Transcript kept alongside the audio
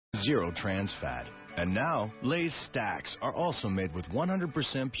zero trans fat. And now, Lay's Stacks are also made with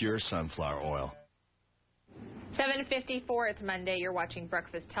 100% pure sunflower oil. 7:54, it's Monday. You're watching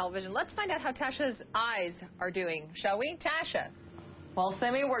Breakfast Television. Let's find out how Tasha's eyes are doing, shall we? Tasha. Well,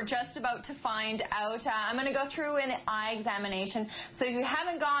 Simi, we're just about to find out. I'm going to go through an eye examination. So if you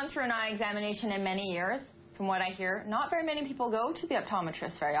haven't gone through an eye examination in many years, from what I hear, not very many people go to the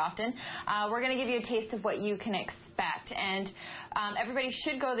optometrist very often. We're going to give you a taste of what you can expect. And everybody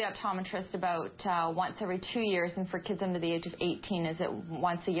should go to the optometrist about once every 2 years. And for kids under the age of 18, is it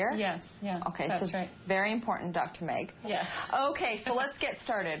once a year? Yes, yeah. Okay, that's so right. Very important, Dr. Meg. Yes. Okay, so let's get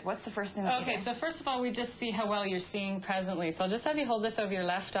started. What's the first thing that you do? So first of all, we just see how well you're seeing presently. So I'll just have you hold this over your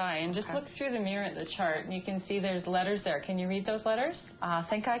left eye and just look through the mirror at the chart. And you can see there's letters there. Can you read those letters? I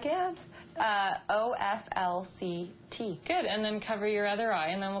think I can. O-F-L-C-T. Good, and then cover your other eye,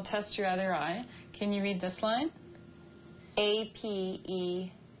 and then we'll test your other eye. Can you read this line?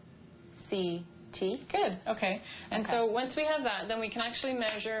 A-P-E-C-T. Good, okay. And so once we have that, then we can actually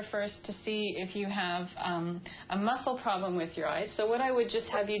measure first to see if you have a muscle problem with your eyes. So what I would just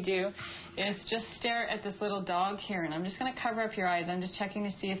have you do is just stare at this little dog here, and I'm just going to cover up your eyes. I'm just checking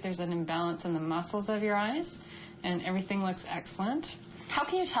to see if there's an imbalance in the muscles of your eyes, and everything looks excellent. How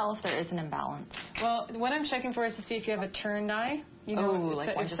can you tell if there is an imbalance? Well, what I'm checking for is to see if you have a turned eye. You know,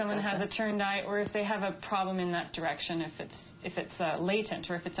 if someone has a turned eye, or if they have a problem in that direction, if it's latent,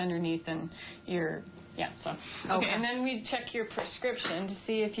 or if it's underneath and you're, so. Okay, and then we check your prescription to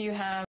see if you have